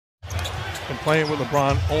and playing with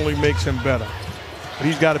LeBron only makes him better. But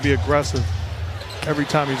he's got to be aggressive every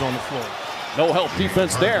time he's on the floor. No help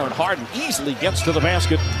defense there, and Harden easily gets to the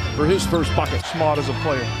basket for his first bucket. Smart as a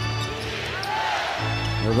player.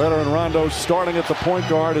 The veteran Rondo starting at the point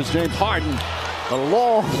guard as James Harden. A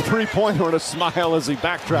long three-pointer and a smile as he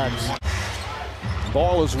backtracks.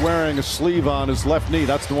 Ball is wearing a sleeve on his left knee.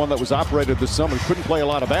 That's the one that was operated this summer. He couldn't play a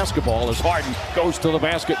lot of basketball as Harden goes to the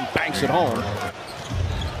basket and banks it home.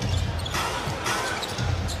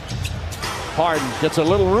 Harden gets a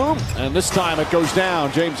little room, and this time it goes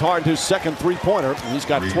down. James Harden, his second three-pointer. He's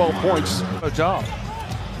got 12 points. Good job.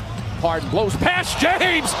 Harden blows past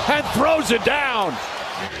James and throws it down.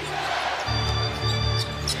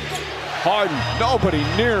 Harden, nobody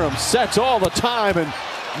near him, sets all the time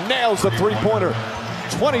and nails the three-pointer.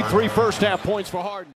 23 first-half points for Harden.